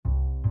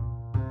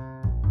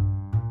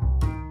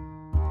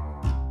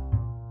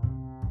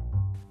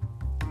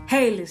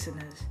Hey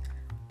listeners,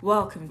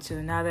 welcome to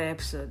another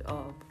episode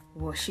of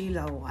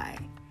laowai,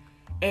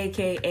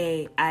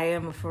 aka I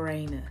Am a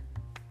Foreigner.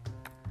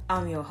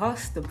 I'm your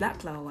host, the Black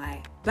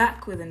Laowai,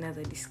 back with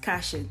another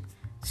discussion,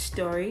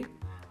 story,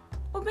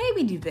 or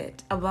maybe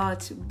debate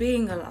about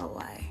being a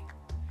laowai.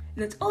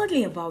 Not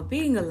only about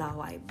being a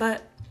laowai,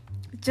 but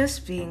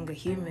just being a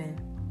human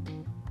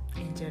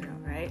in general,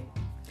 right?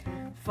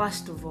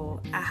 First of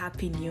all, a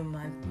happy new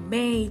month,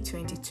 May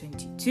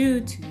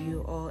 2022 to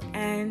you all,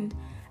 and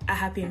a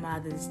happy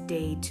Mother's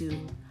Day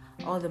to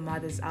all the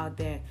mothers out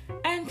there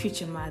and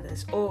future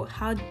mothers, or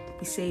how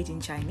we say it in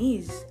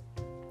Chinese,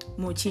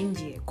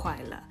 Mochinjie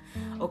Kwaila.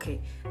 Okay,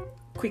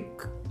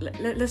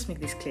 let's make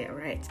this clear,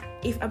 right?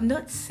 If I'm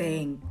not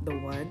saying the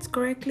words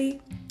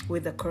correctly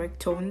with the correct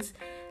tones,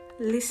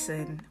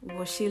 listen,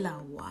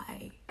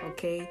 laowai,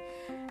 okay?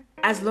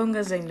 As long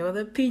as I know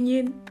the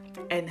opinion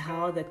and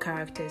how the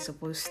character is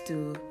supposed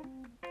to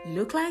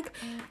look like,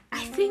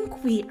 I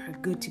think we are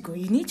good to go.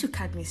 You need to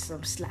cut me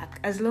some slack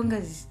as long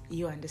as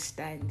you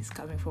understand it's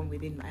coming from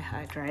within my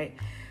heart, right?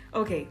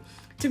 Okay,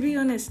 to be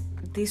honest,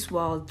 this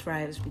world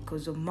thrives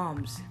because of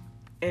moms.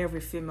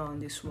 Every female in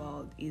this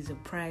world is a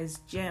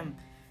prized gem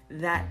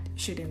that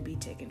shouldn't be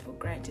taken for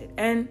granted.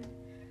 And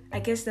I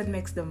guess that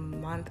makes the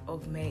month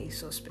of May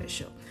so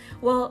special.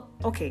 Well,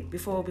 okay,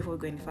 before we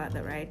go any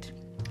further, right?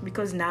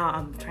 Because now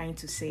I'm trying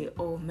to say,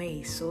 oh,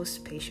 May is so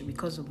special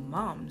because of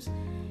moms.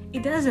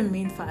 It doesn't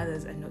mean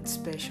fathers are not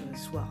special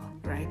as well,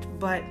 right?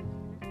 But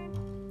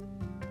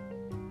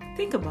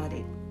think about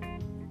it.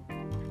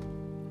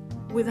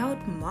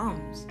 Without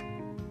moms,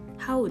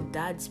 how would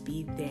dads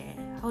be there?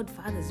 How would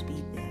fathers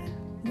be there?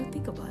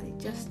 Think about it.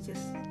 Just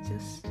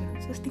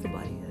think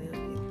about it a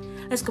little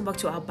bit. Let's go back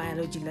to our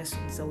biology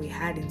lessons that we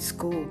had in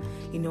school,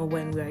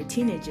 when we were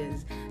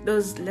teenagers.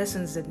 Those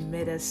lessons that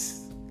made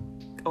us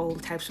all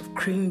types of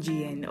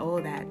cringy and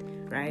all that,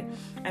 right?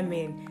 I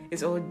mean,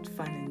 it's all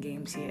fun and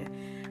games here.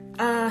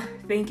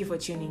 Thank you for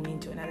tuning in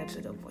to another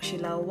episode of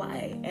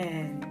laowai,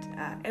 and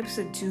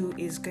episode 2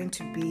 is going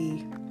to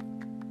be,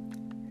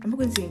 I'm not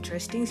going to say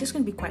interesting, it's just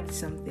going to be quite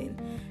something,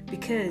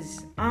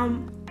 because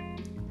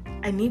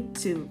I need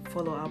to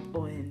follow up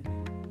on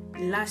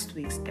last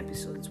week's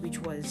episodes, which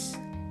was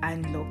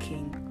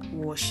unlocking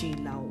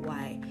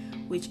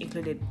laowai, which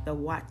included the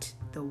what,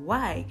 the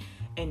why,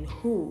 and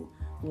who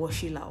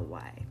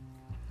laowai.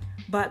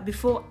 But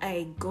before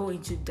I go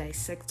into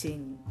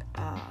dissecting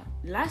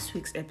last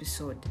week's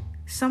episode,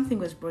 something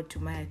was brought to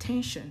my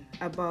attention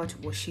about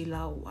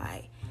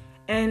laowai,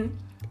 and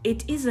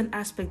it is an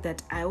aspect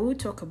that I will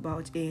talk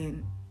about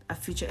in a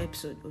future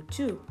episode or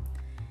two.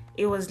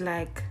 It was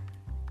like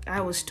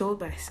I was told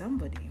by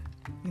somebody,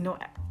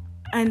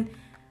 and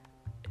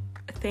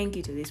thank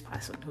you to this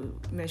person who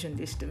mentioned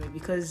this to me,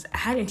 because I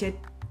hadn't yet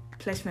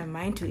placed my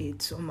mind to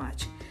it so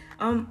much.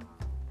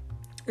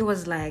 It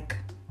was like,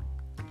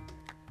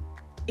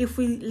 if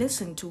we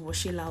listen to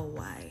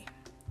laowai,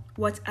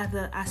 what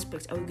other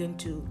aspects are we going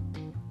to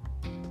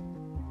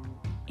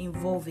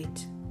involve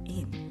it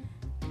in?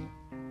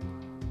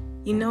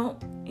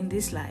 In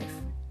this life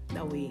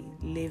that we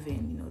live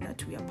in,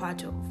 that we are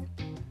part of,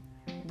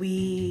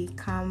 we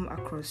come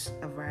across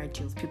a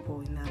variety of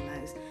people in our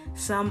lives.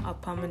 Some are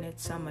permanent,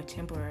 some are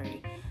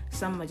temporary,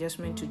 some are just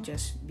meant to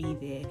just be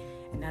there,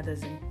 and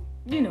others,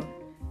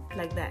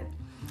 like that.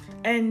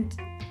 And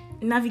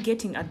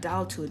navigating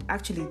adulthood,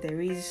 actually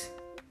there is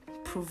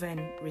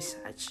proven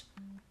research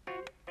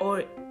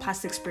or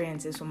past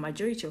experiences from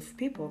majority of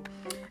people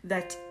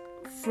that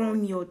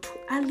from your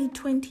early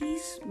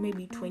 20s,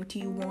 maybe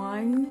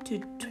 21 to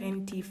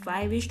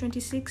 25ish,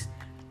 26,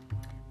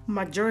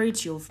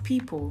 majority of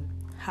people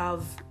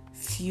have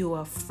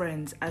fewer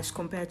friends as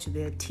compared to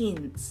their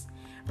teens,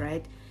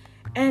 right?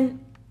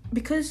 And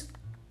because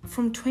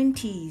from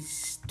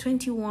 20s,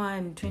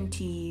 21,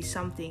 20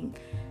 something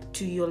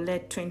to your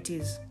late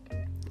 20s,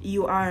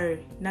 you are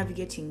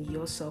navigating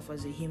yourself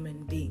as a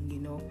human being,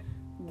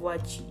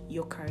 what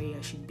your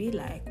career should be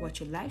like, what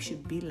your life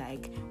should be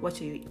like, what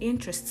are your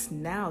interests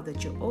now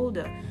that you're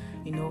older,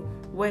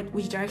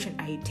 which direction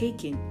are you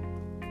taking?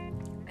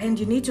 And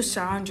you need to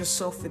surround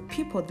yourself with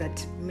people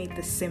that make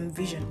the same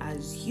vision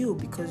as you,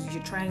 because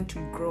you're trying to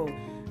grow,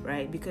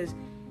 right? Because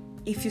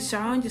if you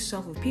surround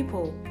yourself with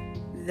people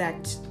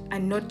that are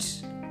not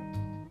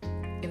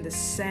in the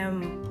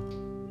same,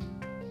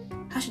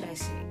 how should I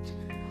say it?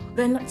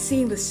 They're not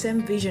seeing the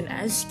same vision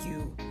as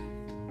you,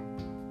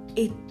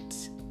 it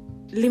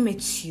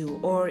limits you,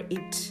 or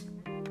it's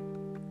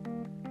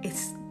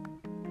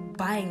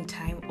buying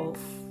time off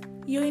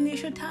your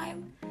initial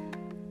time.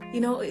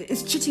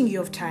 It's cheating you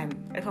of time,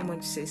 if I'm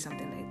going to say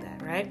something like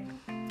that, right?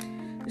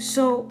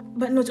 So,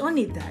 but not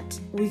only that,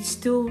 we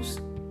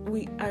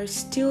are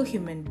still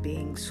human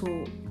beings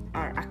who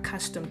are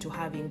accustomed to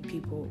having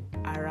people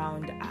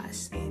around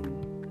us in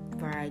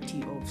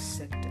variety of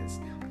sectors.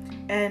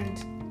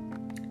 And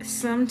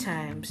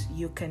sometimes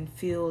you can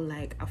feel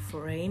like a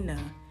foreigner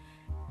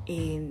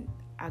in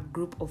a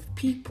group of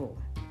people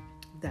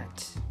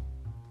that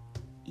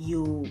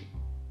your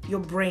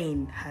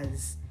brain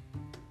has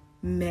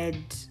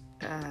made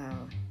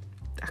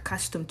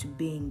accustomed to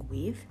being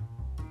with,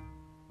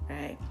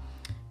 right?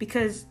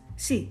 Because,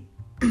 see,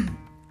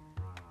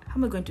 how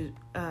am I going to...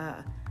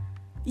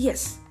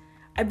 yes,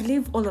 I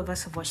believe all of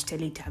us have watched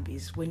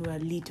Teletubbies when we were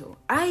little.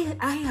 I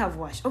have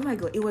watched. Oh my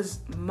God, it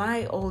was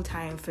my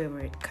all-time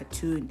favorite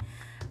cartoon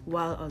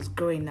while I was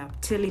growing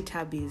up.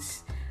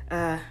 Teletubbies.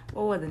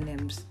 What were the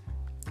names?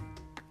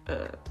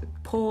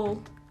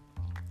 Paul.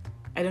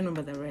 I don't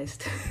remember the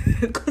rest.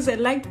 Because I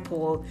liked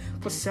Paul.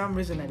 For some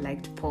reason, I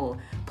liked Paul.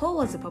 Paul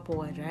was the purple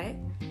one, right?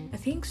 I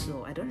think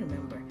so. I don't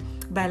remember.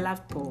 But I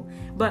loved Paul.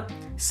 But,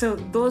 so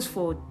those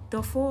four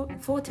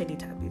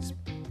Teletubbies.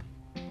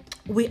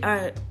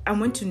 I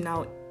want to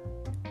now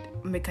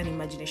make an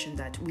imagination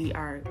that we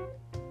are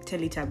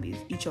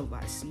Teletubbies. Each of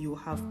us, you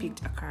have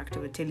picked a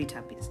character of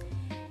Teletubbies.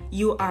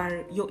 You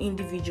are your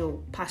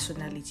individual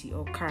personality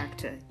or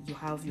character. You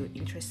have your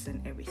interests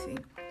and everything.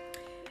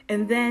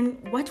 And then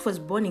what was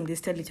bonding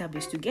these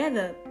Teletubbies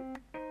together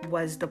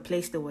was the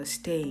place they were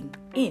staying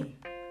in,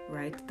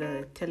 right?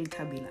 The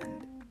Teletubby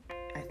land.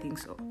 I think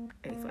so.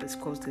 I think it was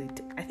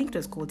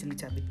called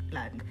Teletubby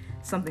land.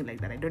 Something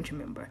like that. I don't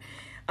remember.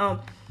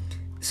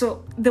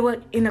 So they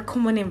were in a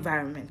common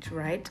environment,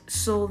 right?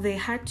 So they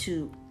had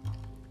to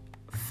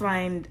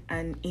find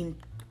a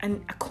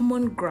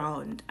common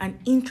ground, an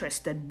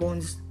interest that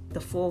bonds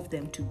the four of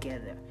them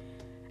together.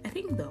 I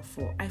think there were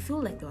four. I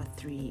feel like there were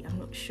three. I'm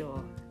not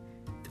sure.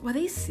 Were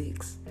they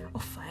 6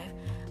 or 5?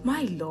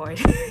 My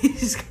Lord,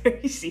 it's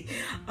crazy.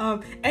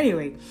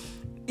 Anyway,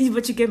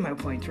 but you get my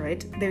point,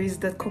 right? There is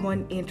the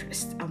common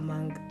interest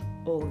among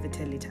all the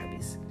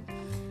Teletubbies.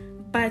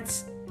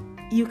 But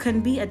you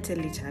can be a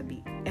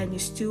Teletubby and you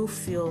still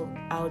feel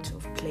out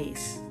of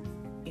place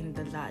in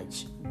the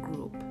large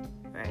group,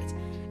 right?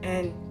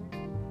 And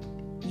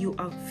you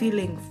are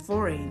feeling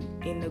foreign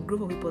in a group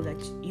of people that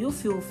you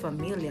feel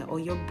familiar or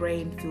your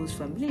brain feels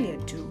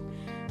familiar to,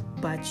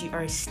 but you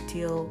are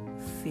still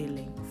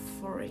feeling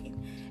foreign.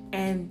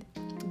 And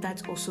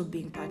that's also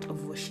being part of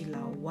washi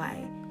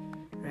laowai,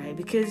 right?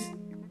 Because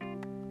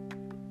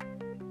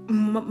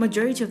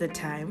majority of the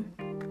time,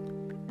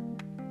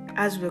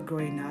 as we're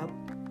growing up,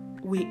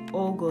 we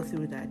all go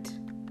through that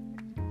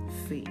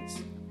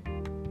phase.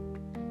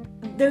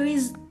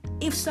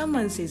 If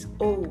someone says,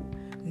 oh,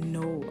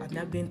 no, I've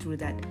not been through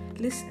that,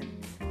 listen,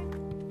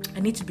 I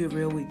need to be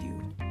real with you.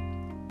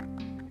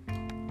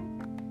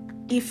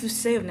 If you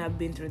say I've not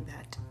been through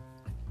that,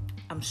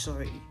 I'm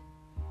sorry.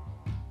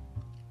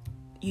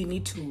 You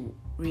need to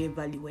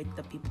reevaluate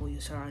the people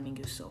you're surrounding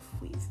yourself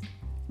with,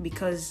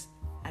 because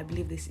I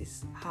believe this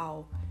is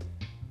how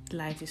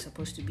life is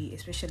supposed to be,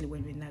 especially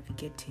when we're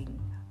navigating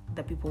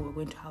the people we're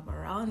going to have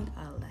around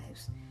our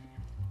lives.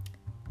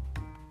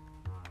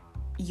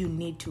 You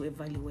need to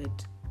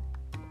evaluate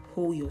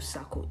who your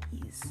circle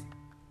is,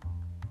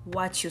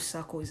 what your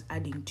circle is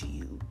adding to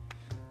you.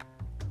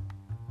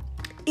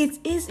 It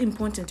is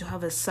important to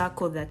have a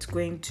circle that's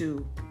going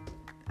to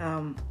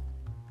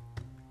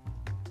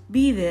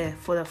be there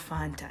for the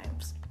fun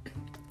times,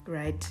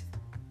 right?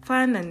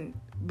 Fun and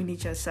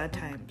miniature sad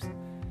times.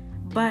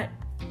 But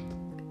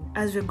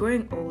as we're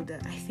growing older,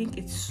 I think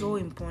it's so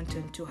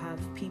important to have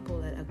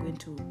people that are going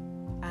to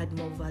add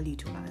more value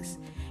to us.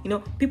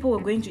 People we're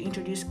going to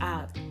introduce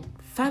our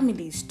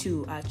families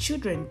to, our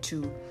children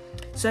to,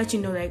 so that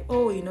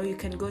you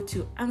can go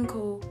to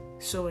uncle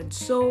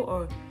so-and-so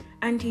or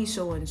auntie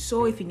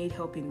so-and-so if you need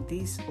help in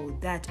this or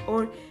that,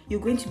 or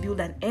you're going to build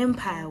an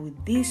empire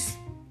with this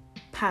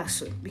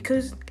person.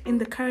 Because in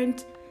the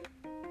current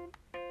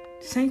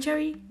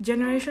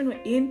generation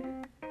we're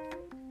in,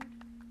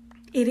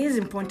 it is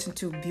important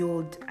to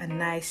build a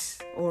nice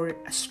or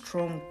a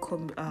strong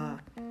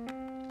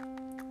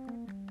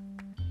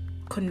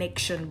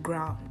connection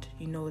ground.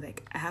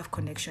 I have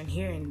connection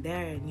here and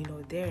there, and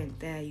there and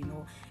there.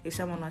 If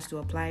someone wants to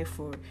apply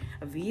for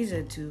a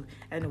visa to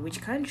I don't know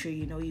which country,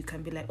 you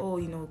can be like,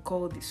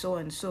 call this so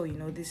and so,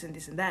 this and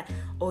this and that.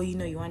 Or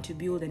you want to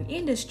build an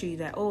industry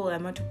that, I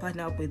want to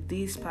partner up with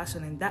this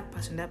person and that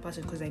person,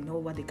 because I know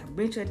what they can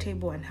bring to the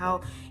table and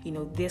how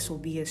this will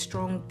be a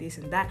strong this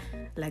and that,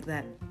 like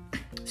that.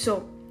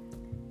 So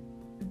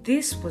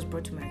this was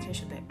brought to my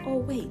attention that,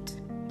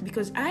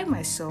 because I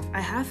myself,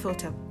 I have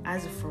felt up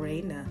as a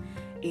foreigner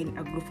in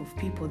a group of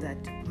people that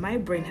my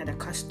brain had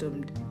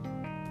accustomed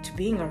to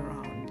being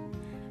around.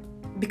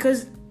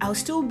 Because I'll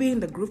still be in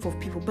the group of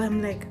people, but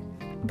I'm like,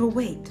 but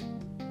wait,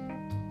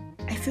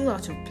 I feel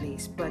out of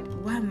place, but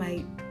why am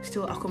I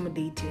still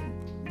accommodating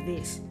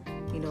this?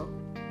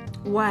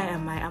 Why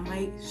am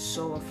I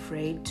so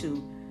afraid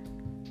to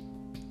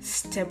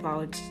step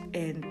out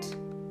and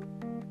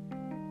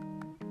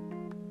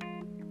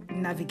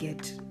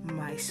navigate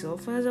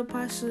myself as a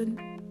person?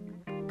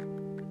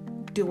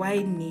 Do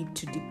I need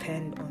to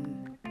depend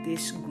on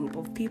this group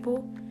of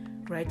people,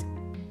 right?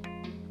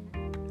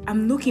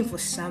 I'm looking for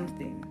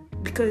something,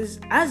 because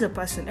as a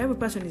person, every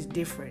person is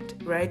different,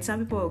 right? Some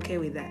people are okay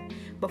with that.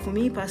 But for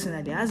me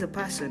personally, as a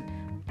person,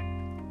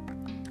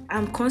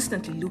 I'm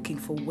constantly looking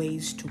for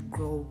ways to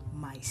grow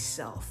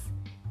myself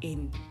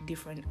in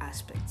different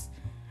aspects.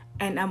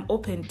 And I'm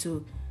open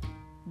to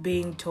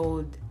being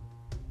told,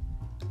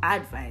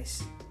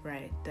 advice,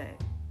 right?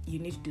 That you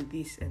need to do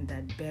this and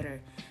that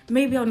better.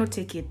 Maybe I'll not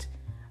take it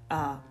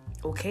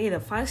okay the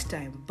first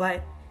time,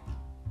 but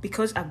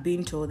because I've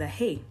been told that,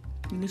 hey,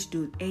 you need to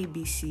do A,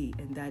 B, C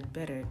and that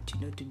better to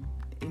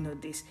know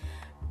this,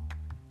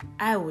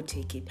 I will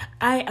take it.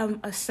 I am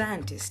a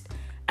scientist.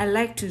 I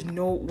like to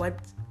know what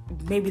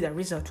maybe the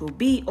result will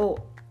be,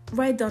 or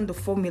write down the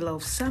formula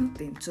of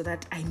something so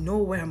that I know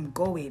where I'm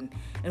going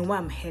and where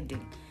I'm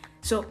heading.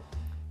 So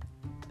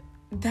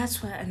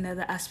that's why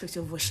another aspect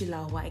of Woshi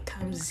laowai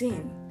comes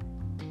in.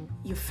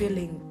 You're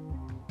feeling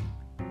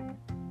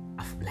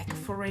like a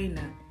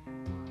foreigner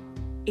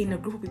in a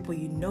group of people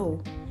you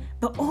know,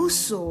 but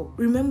also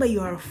remember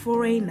you are a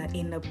foreigner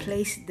in a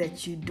place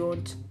that you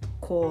don't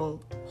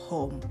call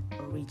home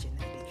originally.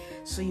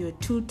 So you're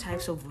two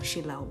types of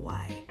Woshi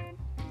laowai.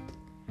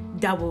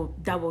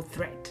 Double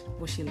threat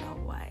Woshi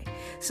laowai.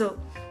 So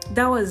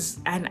that was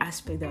an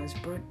aspect that was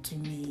brought to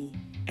me,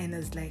 and I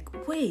was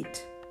like,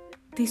 wait,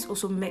 this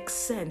also makes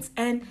sense.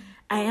 And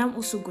I am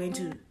also going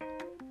to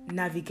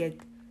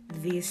navigate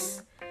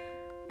this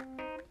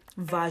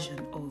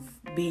version of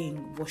being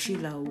Woshi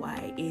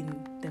laowai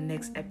in the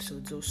next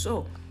episodes or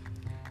so,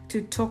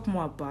 to talk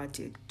more about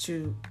it,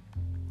 to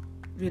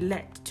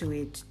relate to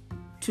it,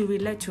 to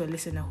relate to a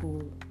listener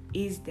who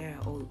is there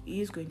or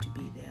is going to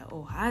be there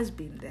or has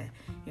been there,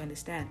 you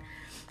understand?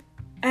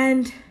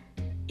 And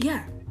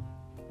yeah,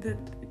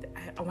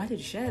 I wanted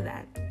to share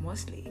that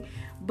mostly,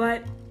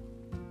 but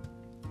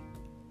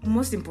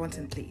most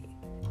importantly,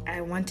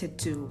 I wanted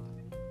to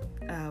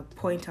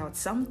point out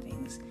some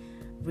things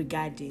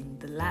regarding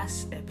the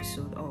last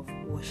episode of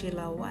Woshi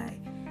laowai.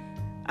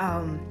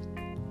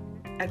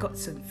 I got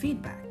some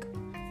feedback,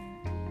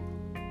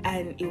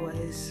 and it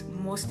was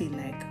mostly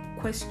like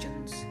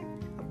questions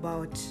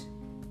about,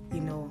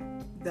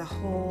 the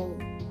whole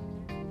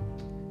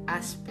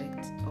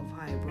aspect of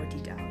how I brought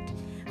it out.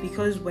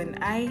 Because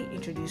when I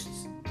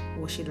introduced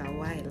Woshi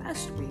laowai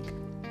last week,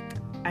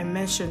 I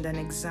mentioned an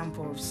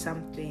example of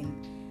something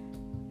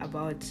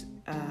about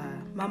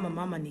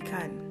Mama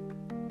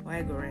Nikan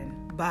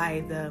Waigoren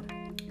by the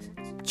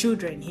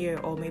children here,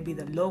 or maybe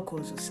the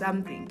locals or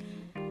something.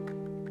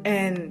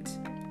 And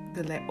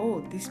they're like,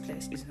 oh, this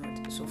place is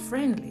not so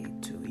friendly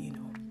to,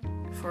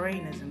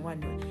 foreigners and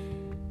whatnot.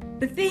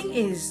 The thing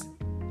is,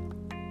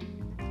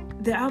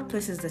 there are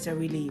places that are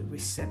really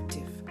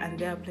receptive, and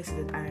there are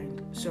places that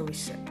aren't so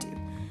receptive.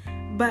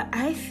 But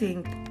I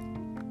think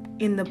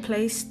in the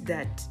place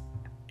that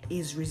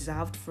is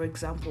reserved, for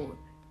example,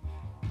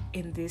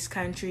 in this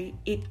country,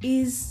 it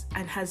is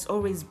and has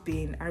always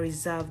been a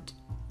reserved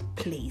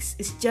place.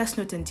 It's just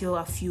not until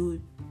a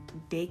few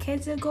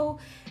decades ago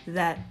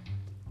that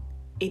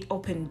it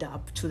opened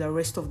up to the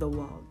rest of the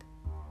world,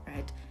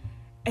 right?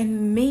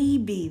 And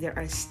maybe they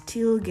are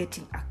still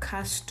getting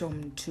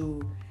accustomed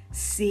to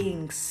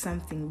seeing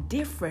something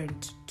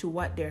different to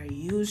what they're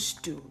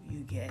used to, you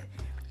get.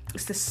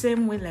 It's the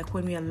same way like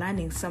when we are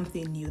learning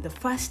something new. The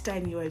first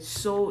time you are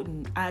so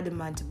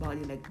adamant about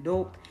it, like,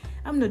 nope,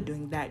 I'm not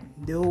doing that,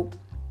 nope.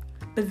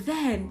 But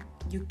then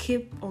you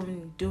keep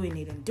on doing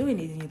it, and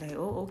you're like,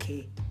 oh,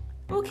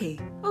 okay,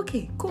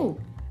 cool,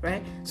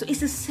 right? So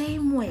it's the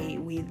same way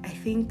with, I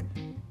think,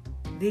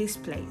 this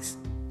place,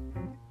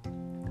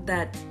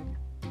 that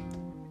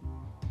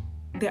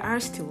they are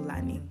still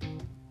learning.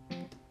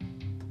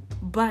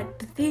 But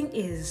the thing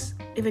is,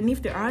 even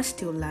if they are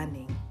still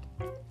learning,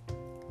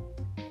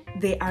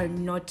 they are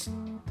not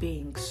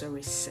being so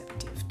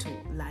receptive to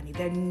learning.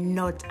 They're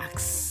not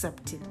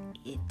accepting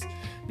it.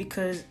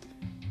 Because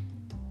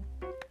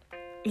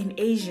in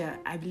Asia,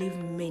 I believe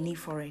many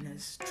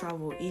foreigners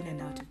travel in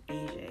and out of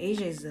Asia.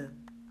 Asia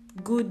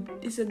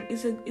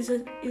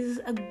is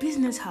a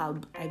business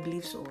hub, I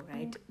believe so,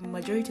 right?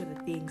 Majority of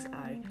the things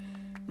are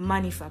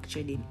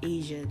manufactured in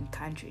Asian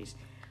countries.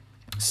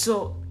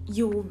 So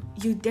you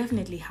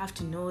definitely have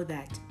to know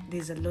that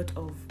there's a lot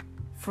of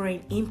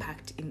foreign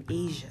impact in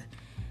Asia.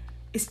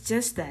 It's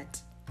just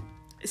that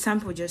some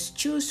people just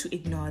choose to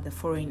ignore the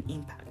foreign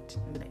impact.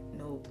 And be like,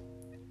 no,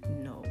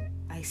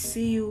 I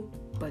see you,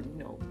 but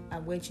no,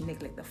 I'm going to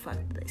neglect the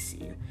fact that I see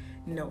you.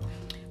 No.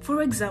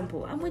 For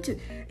example, I'm going to,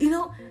 a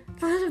lot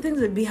of things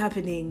that be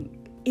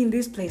happening in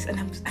this place, and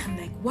I'm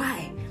like,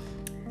 why?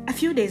 A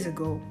few days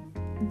ago,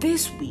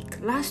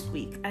 last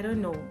week, I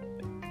don't know,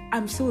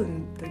 I'm still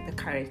in the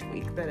current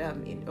week that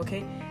I'm in,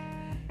 okay?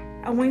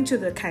 I went to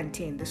the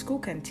canteen, the school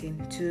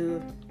canteen,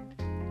 to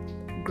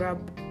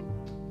grab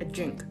a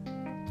drink.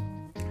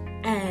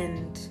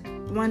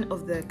 And one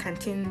of the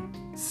canteen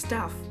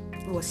staff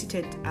was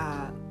seated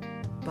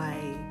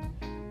by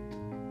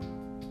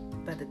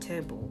the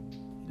table,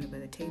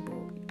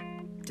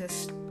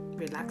 just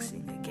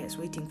relaxing, I guess,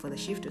 waiting for the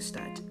shift to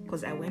start,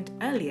 because I went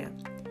earlier.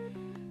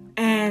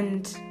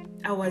 And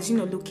I was,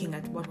 looking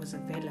at what was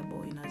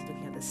available. I was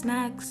looking at the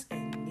snacks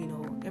and,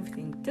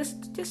 everything,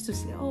 just to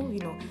say,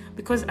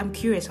 because I'm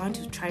curious, I want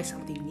to try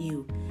something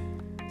new.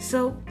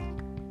 So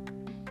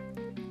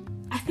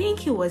I think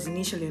he was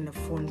initially on a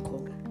phone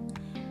call.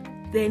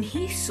 Then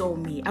he saw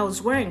me. I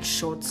was wearing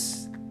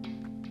shorts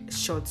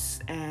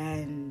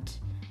and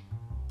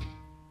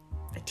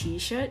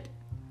t-shirt,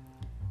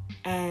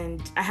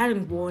 and I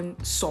hadn't worn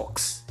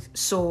socks.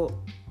 So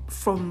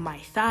from my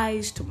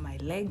thighs to my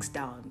legs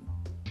down,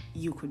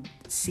 you could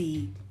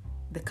see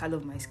the color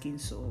of my skin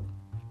so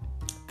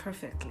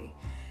perfectly.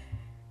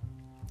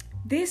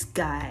 This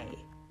guy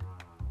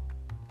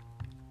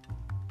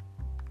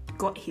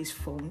got his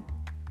phone,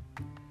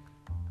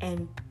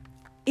 and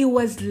it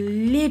was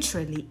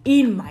literally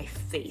in my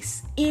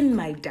face, in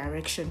my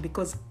direction,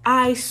 because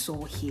I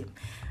saw him.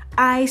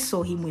 I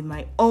saw him with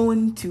my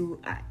own two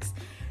eyes.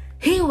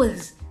 He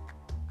was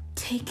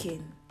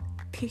taking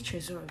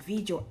pictures or a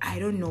video, I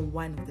don't know,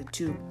 one of the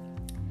two.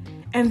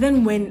 And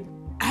then when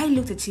I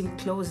looked at him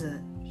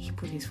closer, he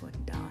put his phone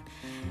down.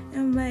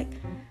 I'm like,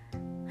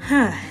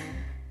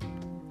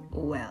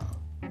 well,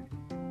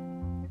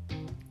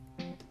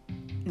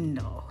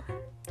 no.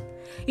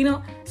 You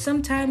know,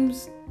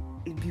 sometimes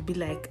you'd be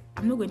like,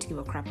 I'm not going to give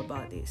a crap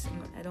about this.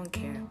 I don't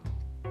care.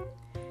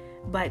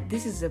 But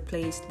this is a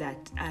place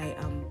that I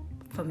am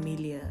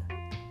familiar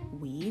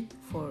with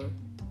for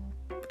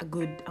a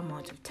good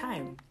amount of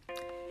time.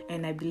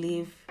 And I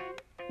believe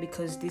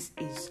because this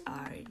is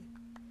our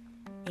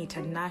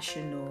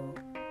international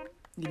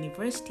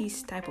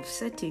universities type of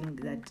setting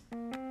that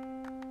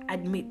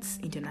admits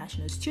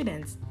international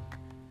students,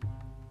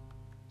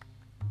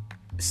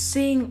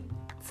 seeing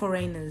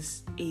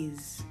foreigners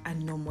is a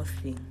normal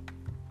thing.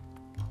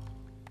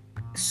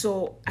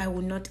 So I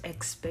would not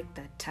expect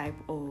that type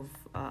of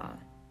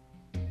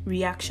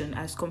reaction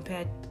as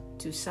compared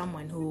to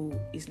someone who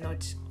is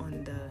not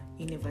on the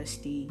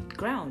university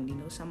ground. You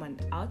know, someone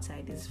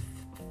outside is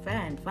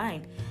fair and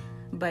fine.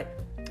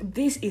 But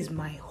this is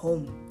my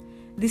home.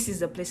 This is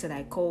the place that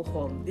I call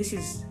home. This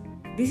is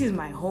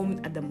my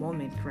home at the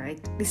moment, right?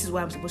 This is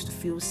where I'm supposed to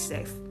feel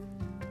safe.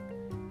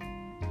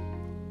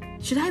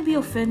 Should I be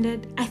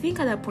offended? I think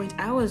at that point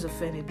I was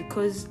offended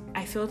because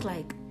I felt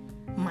like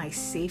my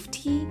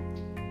safety,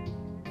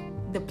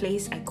 the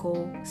place I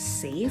call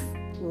safe,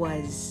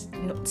 was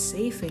not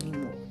safe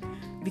anymore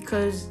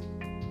because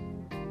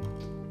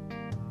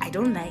I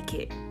don't like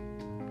it.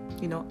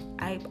 You know,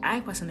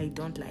 I personally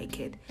don't like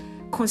it,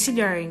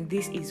 considering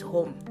this is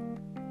home.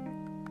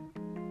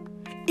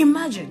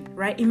 Imagine,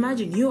 right?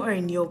 Imagine you are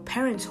in your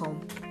parents'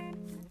 home,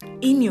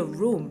 in your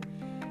room,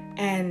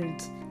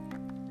 and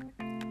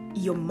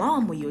your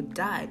mom or your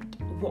dad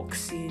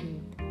walks in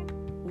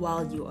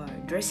while you are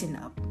dressing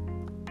up,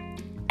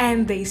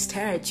 and they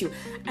stare at you.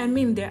 I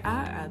mean, there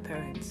are our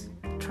parents,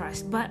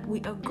 trust, but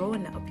we are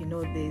growing up. You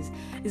know,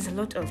 there's a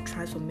lot of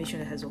transformation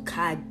that has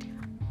occurred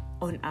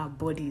on our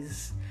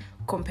bodies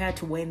compared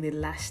to when they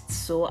last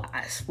saw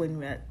us when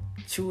we were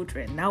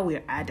children. Now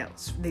we're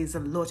adults. There's a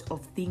lot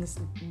of things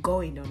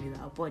going on with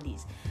our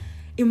bodies.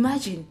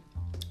 Imagine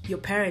your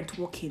parent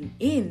walking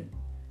in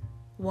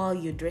while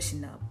you're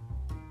dressing up,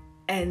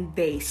 and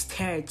they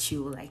stare at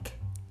you like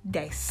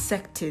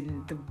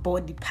dissecting the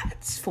body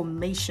parts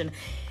formation.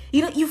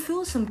 You know, you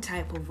feel some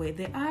type of way.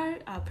 They are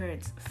our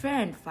parents,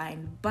 fair and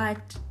fine,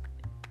 but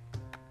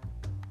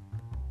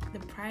the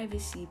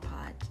privacy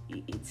part,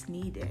 it's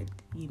needed,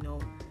 you know,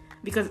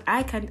 because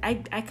I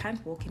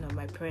can't walk in on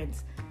my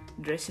parents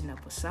dressing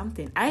up or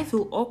something. I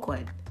feel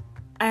awkward.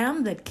 I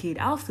am that kid.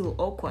 I'll feel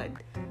awkward,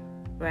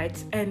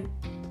 right? And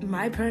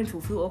my parents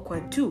will feel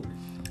awkward too.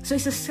 So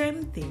it's the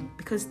same thing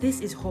because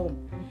this is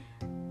home.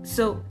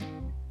 So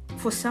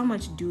for someone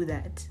to do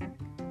that,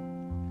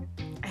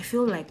 I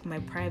feel like my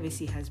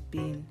privacy has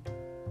been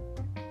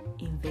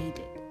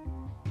invaded.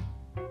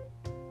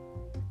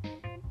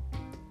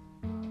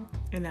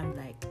 And I'm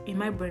like, in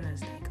my brain I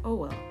was like, oh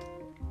well,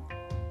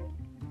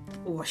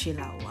 washi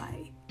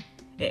laowai.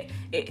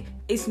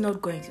 It's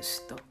not going to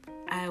stop.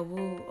 I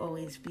will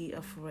always be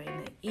a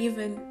foreigner,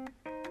 even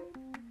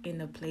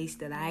in a place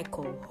that I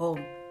call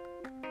home.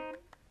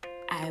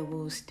 I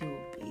will still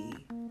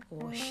be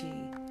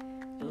washi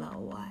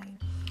laowai.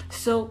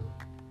 So,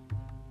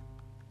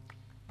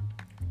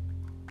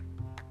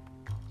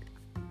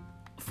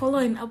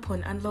 following up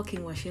on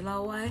unlocking washi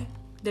laowai,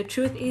 the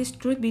truth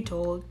be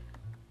told,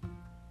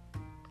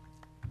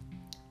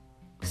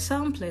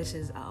 some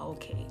places are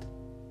okay.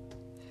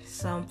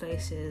 Some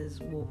places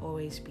will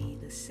always be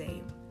the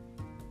same.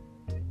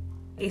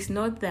 It's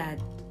not that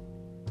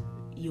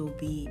you'll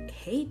be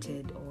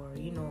hated or,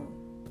 you know,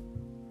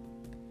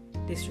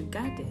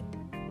 disregarded,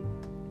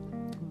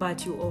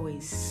 but you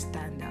always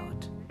stand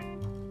out.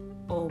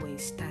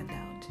 Always stand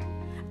out.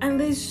 And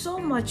there's so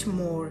much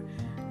more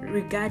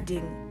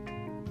regarding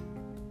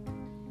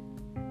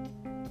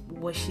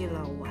washi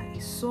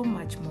laowai. So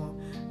much more,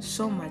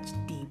 so much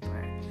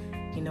deeper.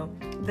 You know,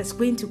 that's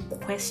going to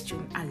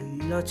question a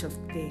lot of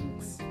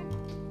things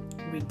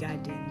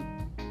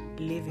regarding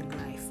living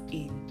life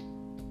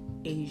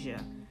in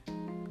Asia.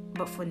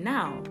 But for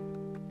now,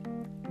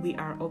 we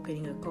are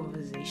opening a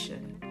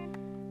conversation,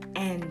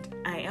 and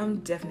I am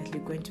definitely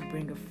going to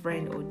bring a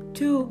friend or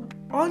two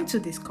onto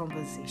this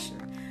conversation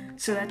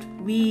so that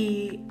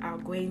we are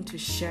going to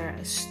share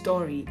a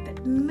story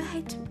that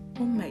might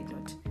or might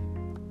not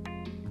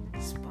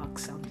spark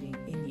something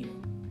in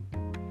you.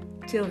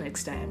 Till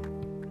next time,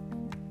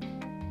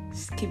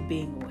 keep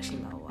being washi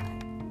laowai.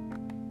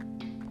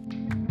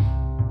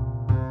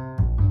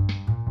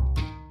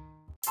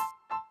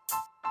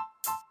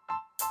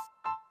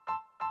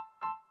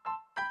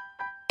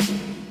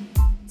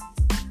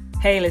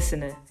 Hey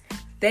listener,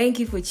 thank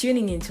you for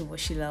tuning in to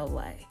Washi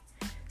laowai.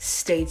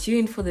 Stay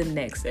tuned for the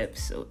next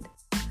episode.